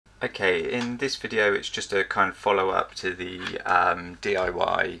Okay, in this video it's just a kind of follow-up to the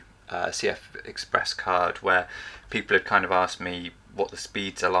DIY CF Express card, where people had kind of asked me what the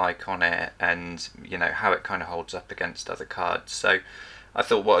speeds are like on it and how it kind of holds up against other cards. So I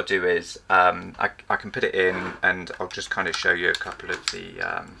thought what I'll do is I can put it in and I'll just kind of show you a couple of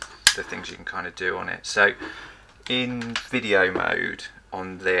the things you can kind of do on it. So in video mode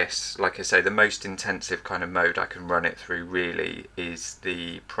on this, like I say, the most intensive kind of mode I can run it through really is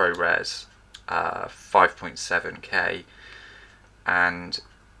the ProRes 5.7K, and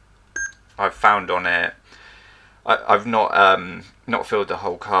I've found on it, I've not filled the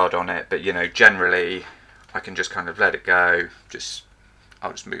whole card on it, but generally I can just kind of let it go.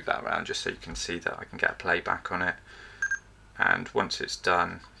 I'll just move that around just so you can see that I can get a playback on it, and once it's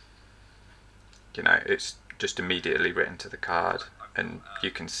done, it's just immediately written to the card, and you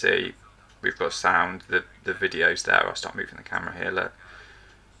can see we've got sound, the video's there. I'll start moving the camera here, look.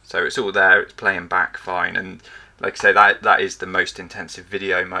 So it's all there, it's playing back fine, and like I say, that is the most intensive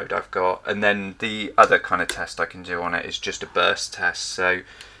video mode I've got. And then the other kind of test I can do on it is just a burst test. So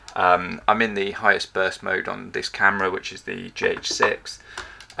I'm in the highest burst mode on this camera, which is the GH6.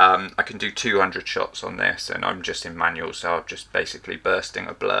 I can do 200 shots on this, and I'm just in manual, so I'm just basically bursting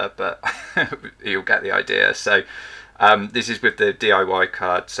a blur, but you'll get the idea. So this is with the DIY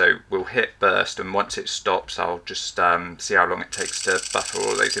card, so we'll hit burst, and once it stops I'll just see how long it takes to buffer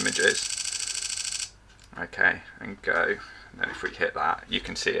all those images. Okay, and go. And then if we hit that, you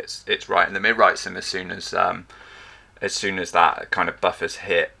can see it's writing them. It writes them as soon as that kind of buffer's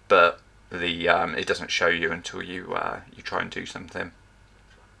hit, but it doesn't show you until you try and do something.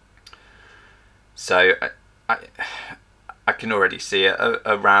 So I can already see it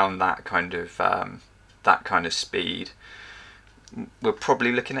around that kind of speed. We're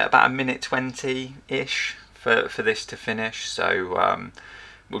probably looking at about 1:20-ish for this to finish. So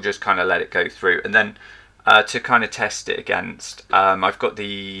we'll just kind of let it go through, and then to kind of test it against, I've got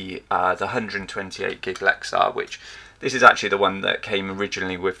the 128 gig Lexar, which this is actually the one that came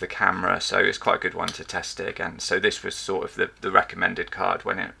originally with the camera, so it's quite a good one to test it against. So this was sort of the recommended card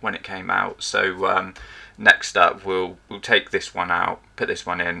when it came out. So next up we'll take this one out, put this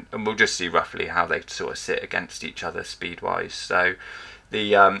one in, and we'll just see roughly how they sort of sit against each other speed wise. So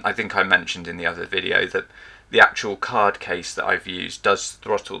I think I mentioned in the other video that the actual card case that I've used does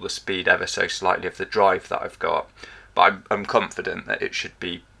throttle the speed ever so slightly of the drive that I've got, but I'm confident that it should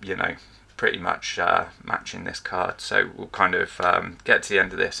be pretty much matching this card. So we'll kind of get to the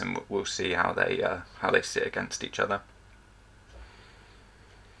end of this and we'll see how they sit against each other.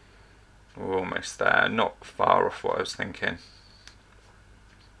 We're almost there, not far off what I was thinking.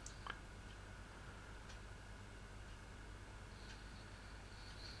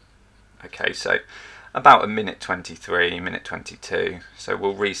 Okay, so about 1:23, 1:22. So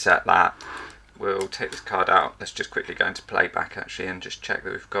we'll reset that. We'll take this card out. Let's just quickly go into playback actually and just check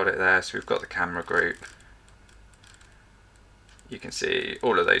that we've got it there. So we've got the camera group. You can see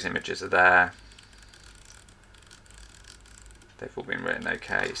all of those images are there. They've all been written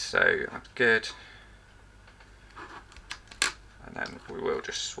okay, so that's good. And then we will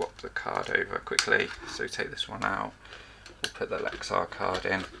just swap the card over quickly. So take this one out. We'll put the Lexar card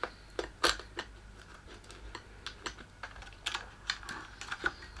in.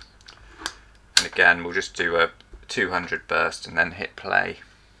 Again, we'll just do a 200 burst and then hit play.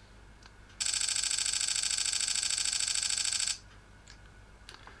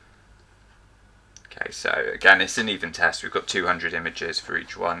 Okay, so again, it's an even test. We've got 200 images for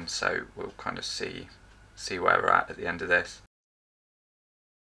each one, so we'll kind of see where we're at the end of this.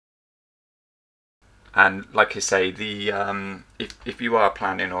 And like I say, if you are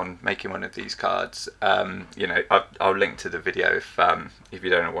planning on making one of these cards, I'll link to the video if you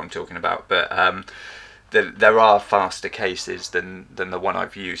don't know what I'm talking about. But there are faster cases than the one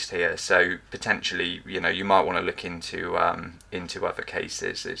I've used here. So potentially, you might want to look into other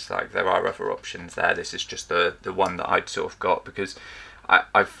cases. It's like there are other options there. This is just the one that I'd sort of got, because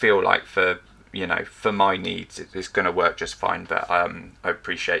I feel like for my needs it's going to work just fine. But I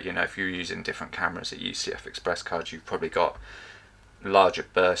appreciate, if you're using different cameras that use CF Express cards, you've probably got larger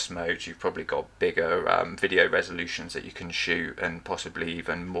burst modes, you've probably got bigger video resolutions that you can shoot, and possibly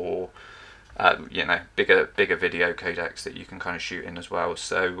even more bigger video codecs that you can kind of shoot in as well.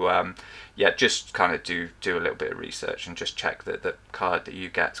 So yeah, just kind of do a little bit of research and just check that the card that you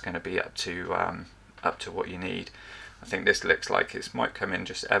get is going to be up to what you need. I think this looks like it might come in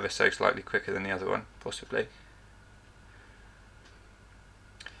just ever so slightly quicker than the other one, possibly.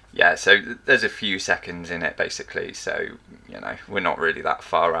 Yeah, so there's a few seconds in it basically, so we're not really that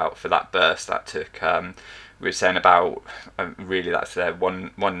far out for that burst. That took we were saying about really that's there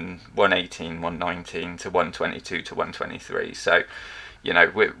 118, 119 to 122 to 123. So you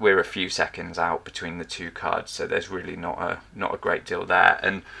know, we're a few seconds out between the two cards, so there's really not a great deal there.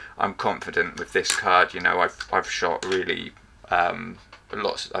 And I'm confident with this card. You know, I've shot really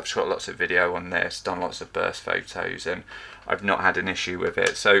I've shot lots of video on this, done lots of burst photos, and I've not had an issue with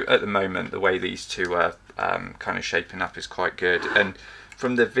it. So at the moment, the way these two are kind of shaping up is quite good. And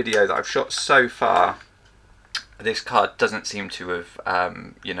from the video that I've shot so far, this card doesn't seem to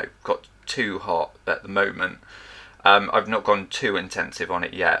have you know, got too hot at the moment. I've not gone too intensive on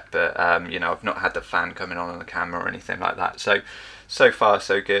it yet, but you know, I've not had the fan coming on the camera or anything like that. So far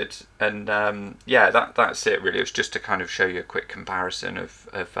so good. And yeah, that's it really. It was just to kind of show you a quick comparison of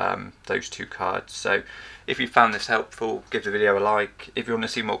those two cards. So if you found this helpful, give the video a like. If you want to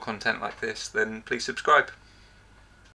see more content like this, then please subscribe.